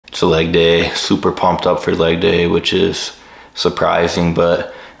It's a leg day, super pumped up for leg day, which is surprising,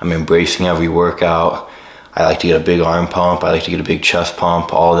 but I'm embracing every workout. I like to get a big arm pump, I like to get a big chest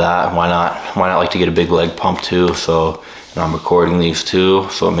pump, all that. Why not like to get a big leg pump too? So, and I'm recording these too,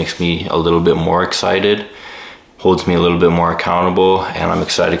 so it makes me a little bit more excited, holds me a little bit more accountable, and I'm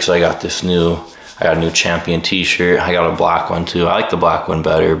excited because I got a new Champion t-shirt. I got a black one too. I like the black one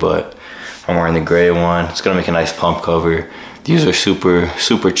better, but I'm wearing the gray one. It's gonna make a nice pump cover. These are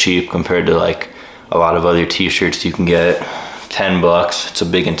super cheap compared to like a lot of other t-shirts you can get. 10 bucks. It's a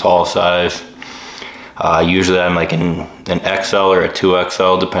big and tall size. Usually I'm like in an XL or a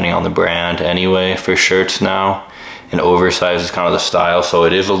 2XL depending on the brand anyway for shirts now. And oversized is kind of the style, so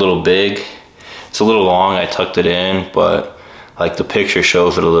it is a little big. It's a little long, I tucked it in, but like the picture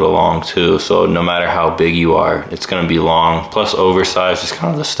shows it a little long too, so no matter how big you are, it's gonna be long. Plus oversized is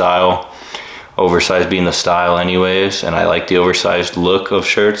kind of the style. Oversized being the style anyways, and I like the oversized look of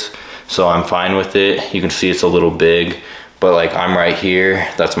shirts, so I'm fine with it. You can see it's a little big, but like I'm right here,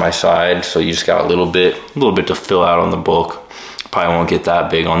 that's my side, so you just got a little bit to fill out on the bulk. Probably won't get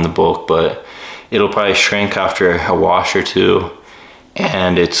that big on the bulk, but it'll probably shrink after a wash or two.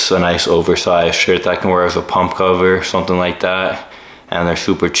 And it's a nice oversized shirt that I can wear as a pump cover, something like that. And they're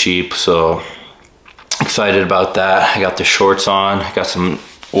super cheap, so excited about that. I got the shorts on. I got some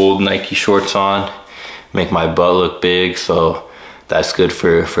old Nike shorts on. Make my butt look big, so that's good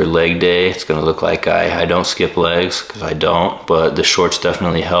for leg day. It's gonna look like I don't skip legs, because I don't, but the shorts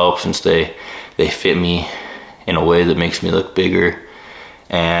definitely help since they fit me in a way that makes me look bigger.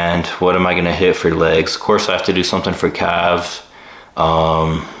 And what am I gonna hit for legs? Of course I have to do something for calves.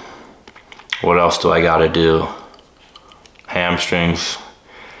 What else do I gotta do? Hamstrings.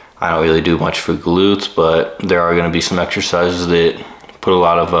 I don't really do much for glutes, but there are gonna be some exercises that put a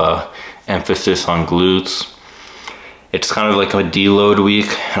lot of emphasis on glutes. It's kind of like a deload week,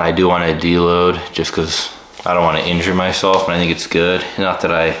 and I do want to deload just because I don't want to injure myself, and I think it's good. Not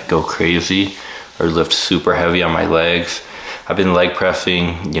that I go crazy or lift super heavy on my legs. I've been leg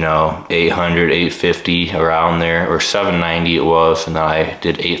pressing, you know, 800, 850 around there, or 790 it was, and then I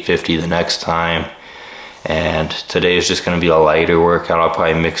did 850 the next time. And today is just going to be a lighter workout. I'll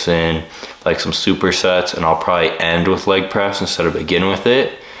probably mix in like some supersets, and I'll probably end with leg press instead of begin with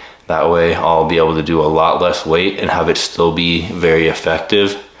it. That way I'll be able to do a lot less weight and have it still be very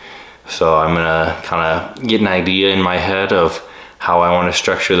effective. So I'm gonna kind of get an idea in my head of how I want to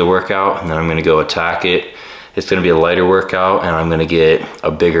structure the workout, and then I'm gonna go attack it. It's gonna be a lighter workout, and I'm gonna get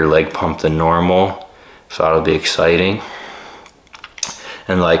a bigger leg pump than normal. So that'll be exciting.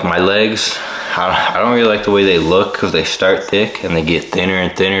 And like my legs, I don't really like the way they look because they start thick and they get thinner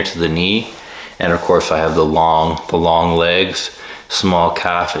and thinner to the knee. And of course I have the long legs. Small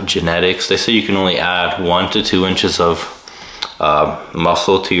calf genetics. They say you can only add 1 to 2 inches of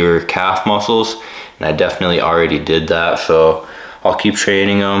muscle to your calf muscles, and I definitely already did that, so I'll keep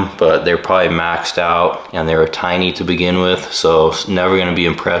training them, but they're probably maxed out and they were tiny to begin with, so it's never going to be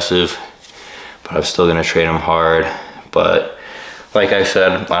impressive, but I'm still going to train them hard. But like I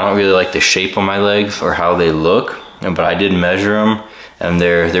said, I don't really like the shape of my legs or how they look, but I did measure them, and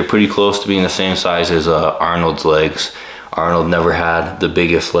they're pretty close to being the same size as Arnold's legs. Arnold never had the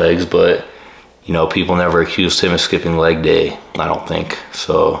biggest legs, but you know, people never accused him of skipping leg day, I don't think.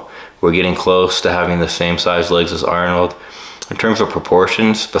 So we're getting close to having the same size legs as Arnold. In terms of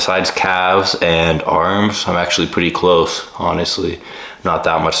proportions, besides calves and arms, I'm actually pretty close, honestly. Not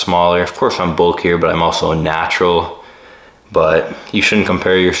that much smaller. Of course I'm bulkier, but I'm also natural. But you shouldn't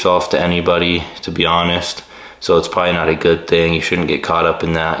compare yourself to anybody, to be honest. So it's probably not a good thing. You shouldn't get caught up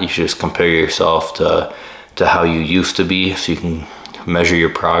in that. You should just compare yourself to how you used to be, so you can measure your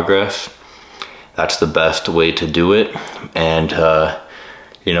progress. That's the best way to do it. And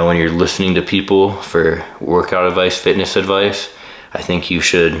you know, when you're listening to people for workout advice, fitness advice, I think you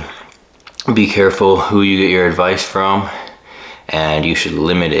should be careful who you get your advice from, and you should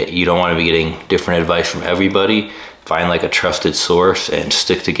limit it. You don't want to be getting different advice from everybody. Find like a trusted source and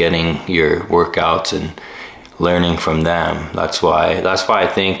stick to getting your workouts and learning from them. That's why I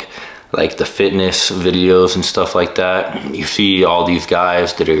think like the fitness videos and stuff like that, you see all these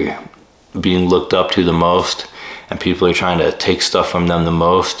guys that are being looked up to the most, and people are trying to take stuff from them the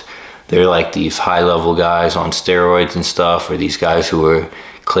most. They're like these high-level guys on steroids and stuff, or these guys who are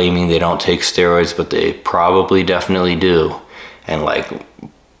claiming they don't take steroids, but they probably definitely do. And like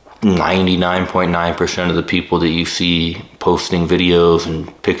 99.9% of the people that you see posting videos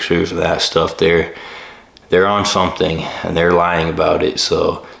and pictures of that stuff, they're on something and they're lying about it.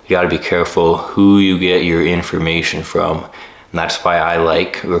 So you got to be careful who you get your information from. And that's why I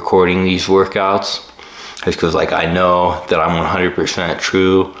like recording these workouts. Just because like I know that I'm 100%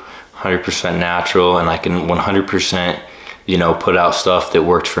 true, 100% natural, and I can 100%, you know, put out stuff that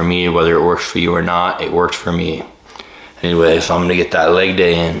worked for me. Whether it works for you or not, it worked for me. Anyway, so I'm gonna get that leg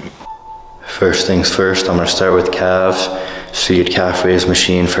day in. First things first, I'm gonna start with calves. Seated calf raise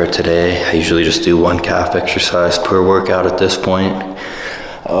machine for today. I usually just do 1 calf exercise per workout at this point.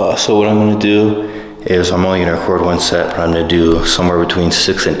 So what I'm gonna do is I'm only gonna record 1 set, but I'm gonna do somewhere between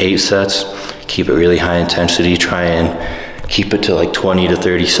 6 and 8 sets. Keep it really high intensity. Try and keep it to like 20 to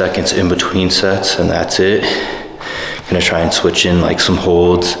 30 seconds in between sets, and that's it. Gonna try and switch in like some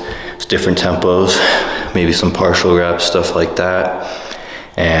holds, different tempos, maybe some partial reps, stuff like that.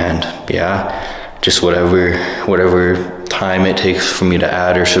 And yeah, just whatever time it takes for me to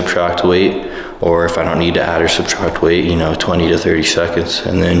add or subtract weight, or if I don't need to add or subtract weight, you know, 20 to 30 seconds,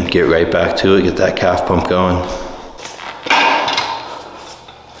 and then get right back to it, get that calf pump going.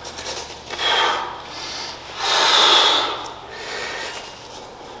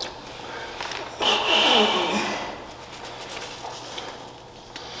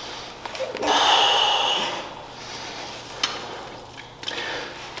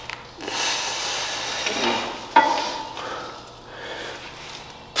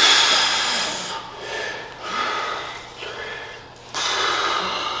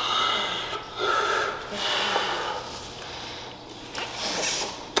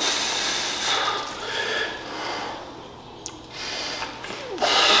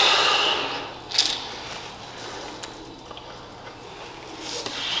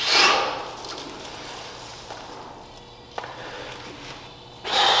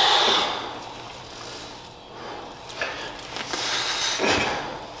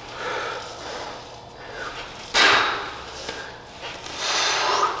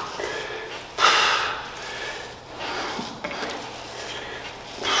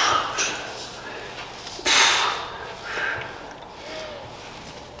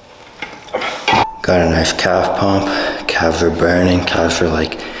 Got a nice calf pump. Calves are burning. Calves are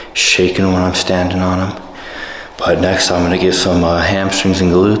like shaking when I'm standing on them. But next I'm gonna get some hamstrings and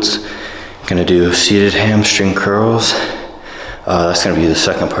glutes. Gonna do seated hamstring curls. That's gonna be the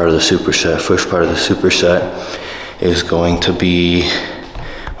second part of the superset. First part of the superset is going to be,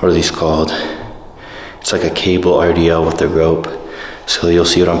 what are these called? It's like a cable RDL with the rope. So you'll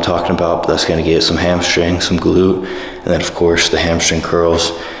see what I'm talking about, but that's gonna get some hamstring, some glute, and then of course the hamstring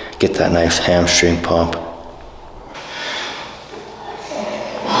curls. Get that nice hamstring pump.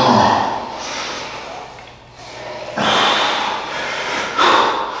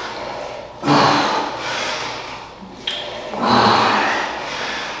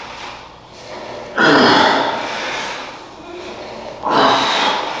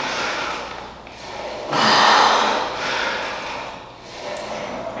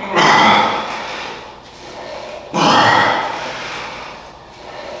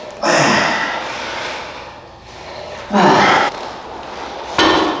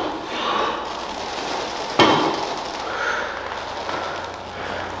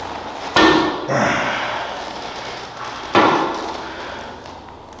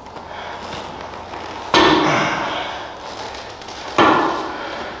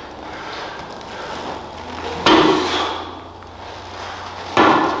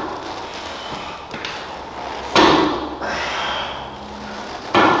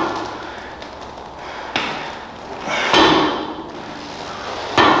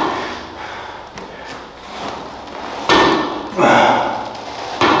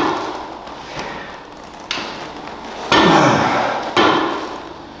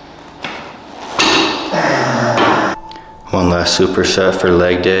 One last superset for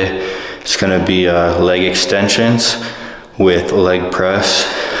leg day. It's gonna be leg extensions with leg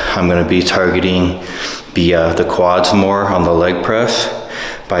press. I'm gonna be targeting the quads more on the leg press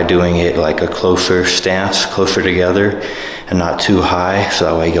by doing it like a closer stance, closer together, and not too high, so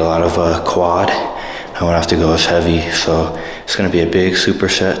that way you get a lot of quad. I won't have to go as heavy, so it's gonna be a big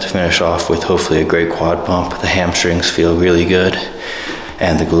superset to finish off with hopefully a great quad pump. The hamstrings feel really good,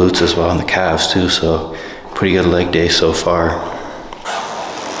 and the glutes as well, and the calves too, so pretty good leg day so far.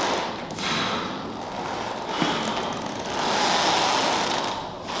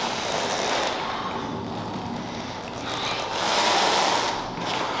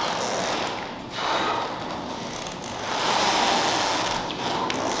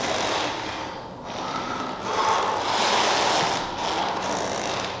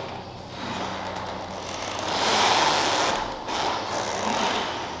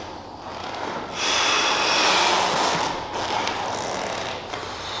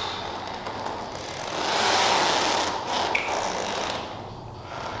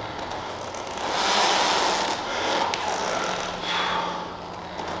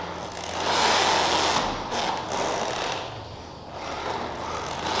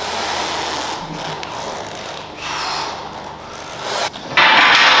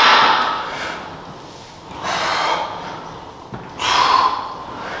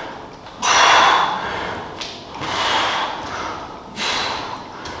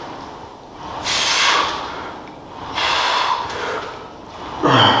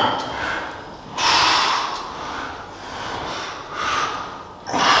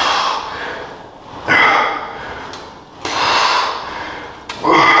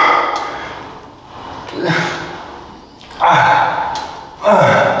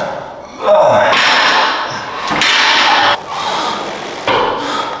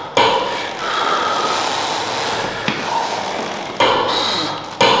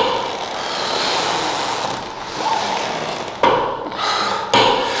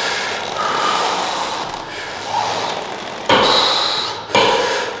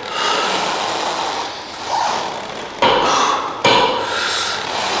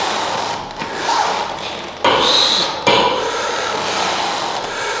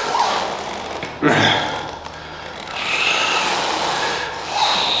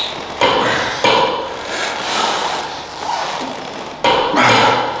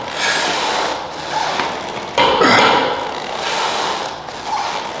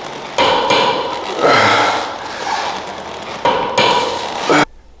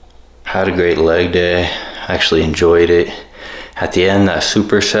 Had a great leg day. I actually enjoyed it. At the end, that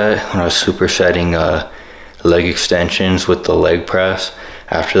superset, when I was supersetting leg extensions with the leg press,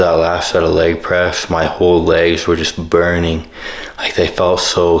 after that last set of leg press, my whole legs were just burning. Like, they felt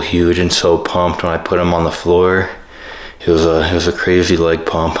so huge and so pumped when I put them on the floor. It was a crazy leg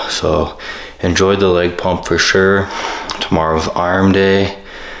pump. So enjoyed the leg pump for sure. Tomorrow's arm day,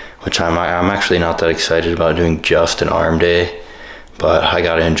 which I'm actually not that excited about doing just an arm day, but I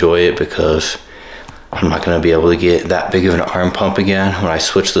gotta enjoy it because I'm not gonna be able to get that big of an arm pump again. When I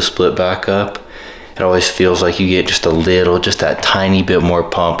switch the split back up, it always feels like you get just that tiny bit more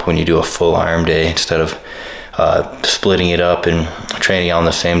pump when you do a full arm day instead of splitting it up and training on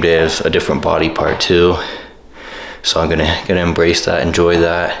the same day as a different body part too. So I'm gonna embrace that, enjoy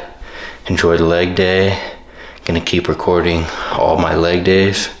the leg day. Gonna keep recording all my leg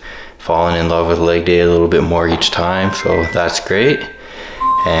days. Falling in love with leg day a little bit more each time, so that's great.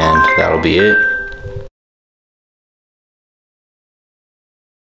 And that'll be it.